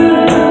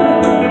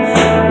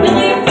 When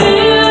you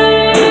feel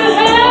you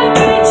have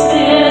reached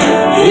the end,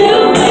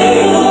 He'll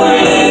make a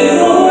way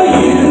for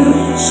you.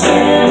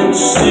 Stand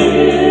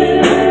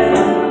still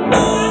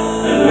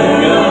and let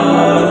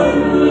God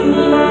move.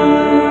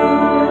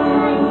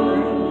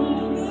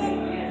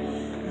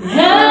 The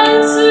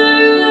answer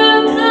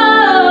will come,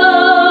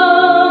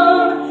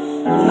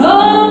 but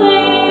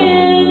only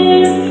in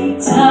His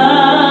time.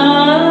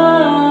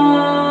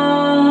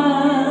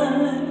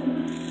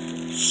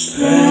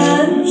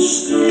 Stand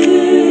still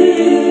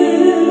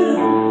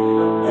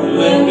and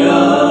let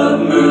God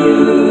move.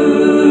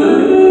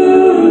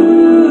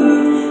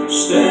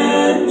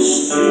 Stand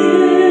still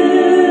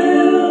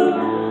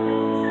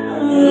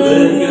and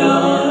let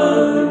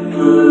God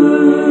move.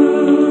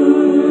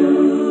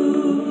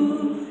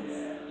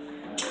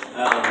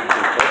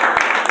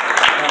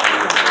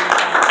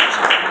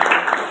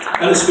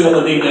 I just feel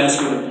the need to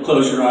ask you to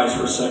close your eyes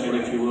for a second,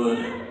 if you would.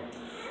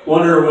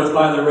 Wonder with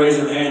by the raise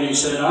of hand, you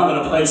said, I'm in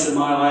a place in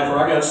my life where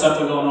I got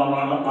something going on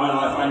in my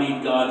life. I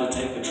need God to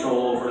take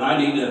control over, and I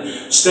need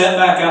to step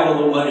back out of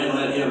the way and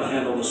let Him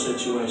handle the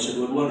situation.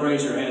 Would one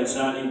raise your hand and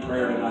say, I need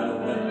prayer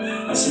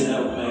tonight? I see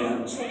that with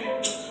hands.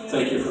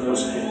 Thank you for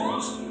those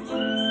hands.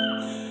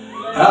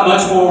 How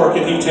much more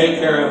can He take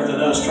care of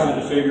than us trying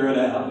to figure it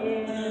out?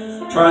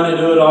 Trying to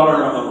do it on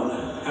our own.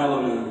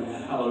 Hallelujah.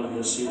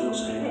 Hallelujah. See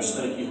those hands.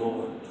 Thank you,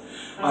 Lord.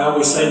 I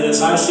always say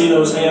this, I see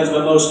those hands,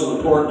 but most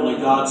importantly,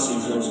 God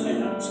sees those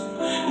hands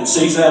and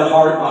sees that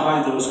heart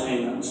behind those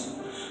hands.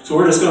 So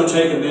we're just going to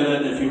take a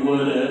minute, if you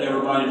would,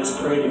 everybody just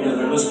pray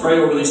together. Let's pray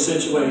over these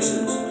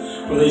situations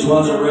for these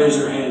ones that raise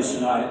their hands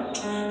tonight.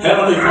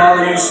 Heavenly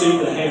Father, you see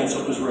the hands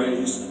that was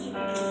raised.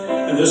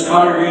 And this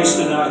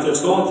congregation tonight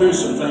that's going through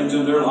some things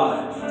in their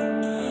life.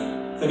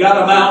 They got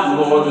a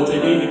mountain, Lord, that they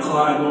need to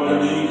climb, Lord,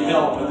 and they need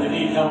help, and they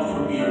need help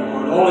from you,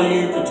 Lord.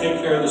 Only you can take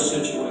care of the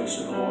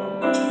situation,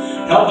 Lord.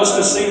 Help us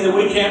to see that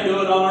we can't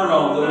do it on our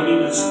own, that we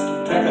need to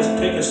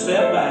take a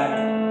step back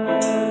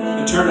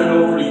and turn it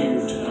over to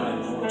you tonight,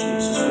 Lord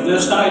Jesus. From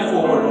this night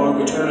forward, Lord,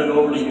 we turn it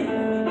over to you.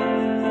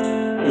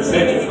 We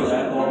thank you for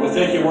that, Lord. We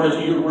thank you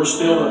we're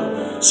still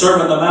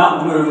serving the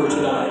mountain mover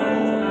tonight,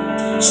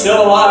 Lord.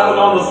 Still alive and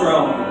on the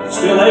throne.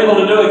 Still able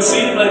to do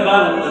exceedingly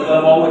abundantly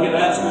above all we can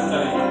ask and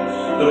think,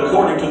 but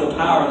according to the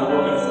power that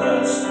worketh for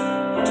us.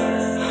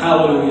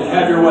 Hallelujah.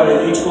 Have your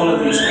way in each one of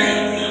these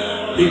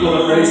people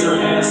that raise their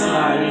hands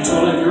tonight, each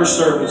one of your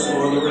servants,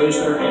 Lord, that raise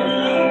their hand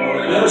tonight,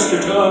 Lord.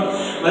 Minister to them.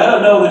 Let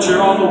them know that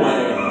you're on the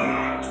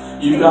way.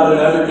 You've got it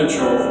under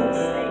control.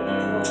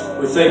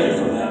 We thank you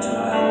for that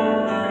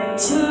tonight.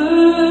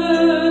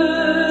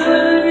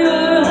 Turn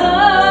your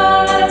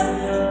eyes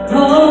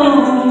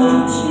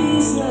upon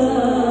Jesus.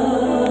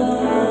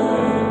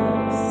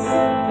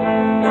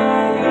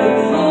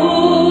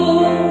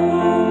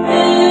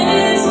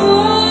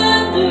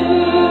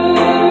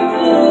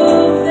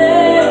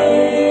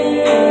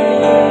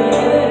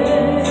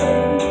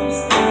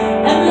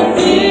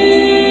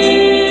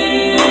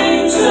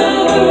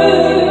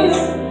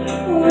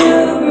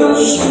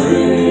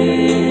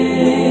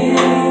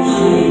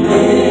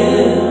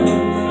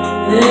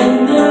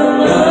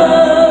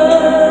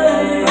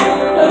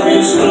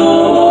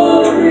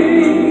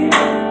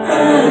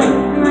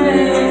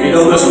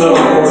 This little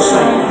chorus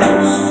song.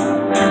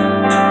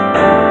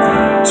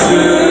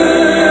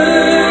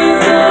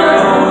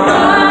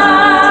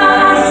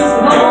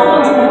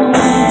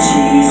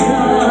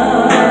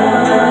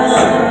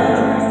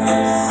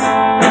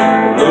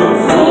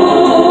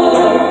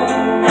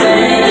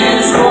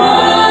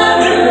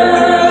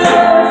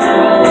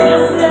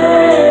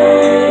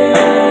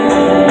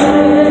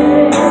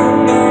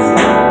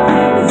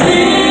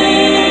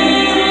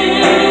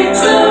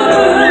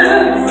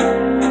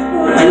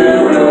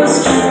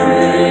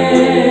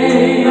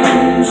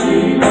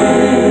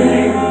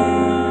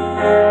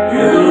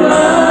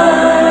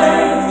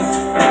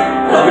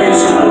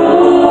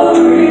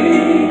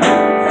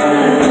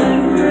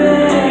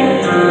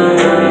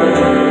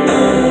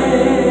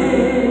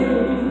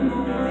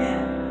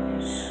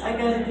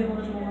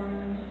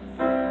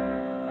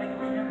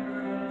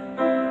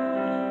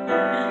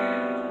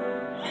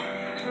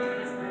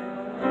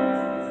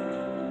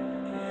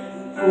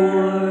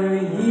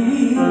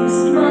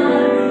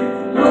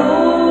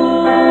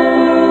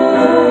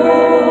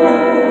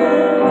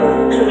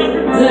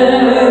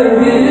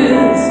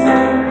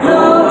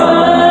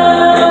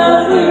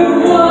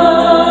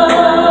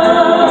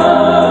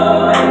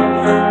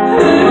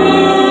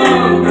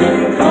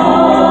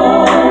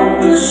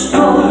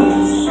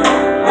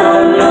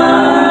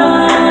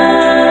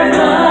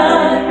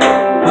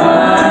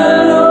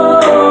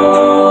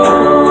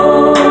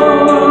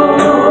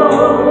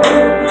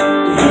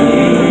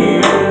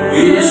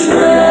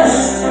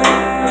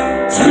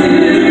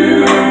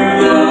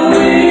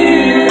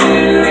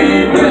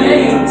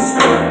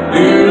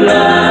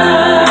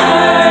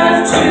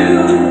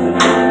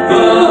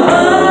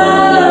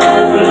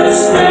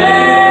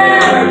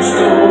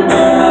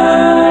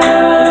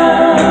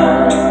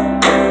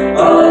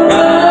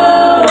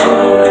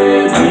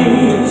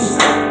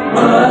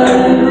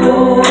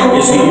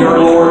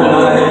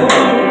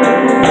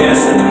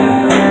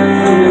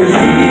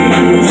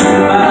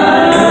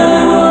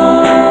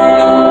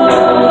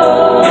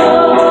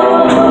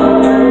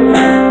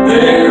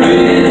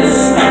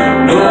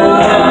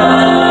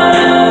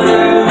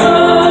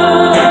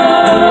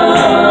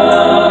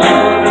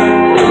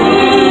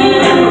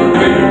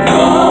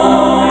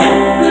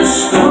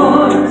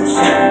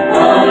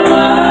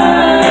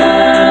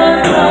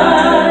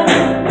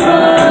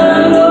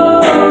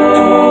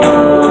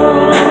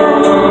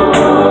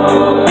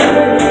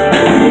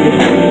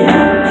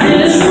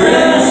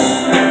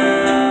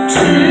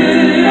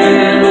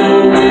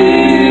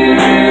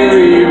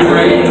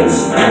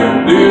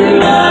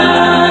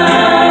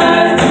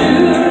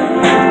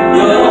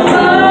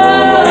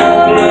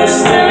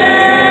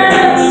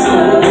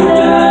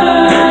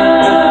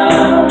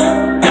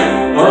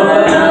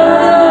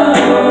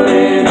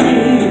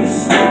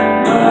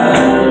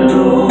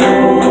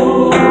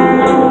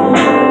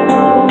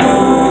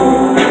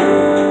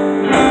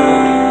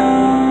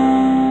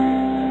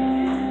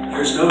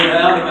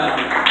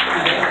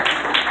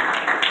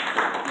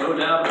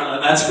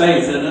 That's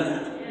faith, isn't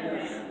it?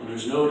 Well,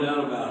 there's no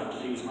doubt about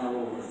it. He's my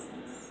Lord.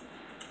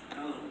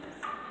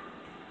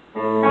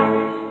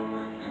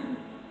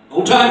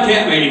 Old time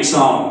camp meeting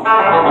song.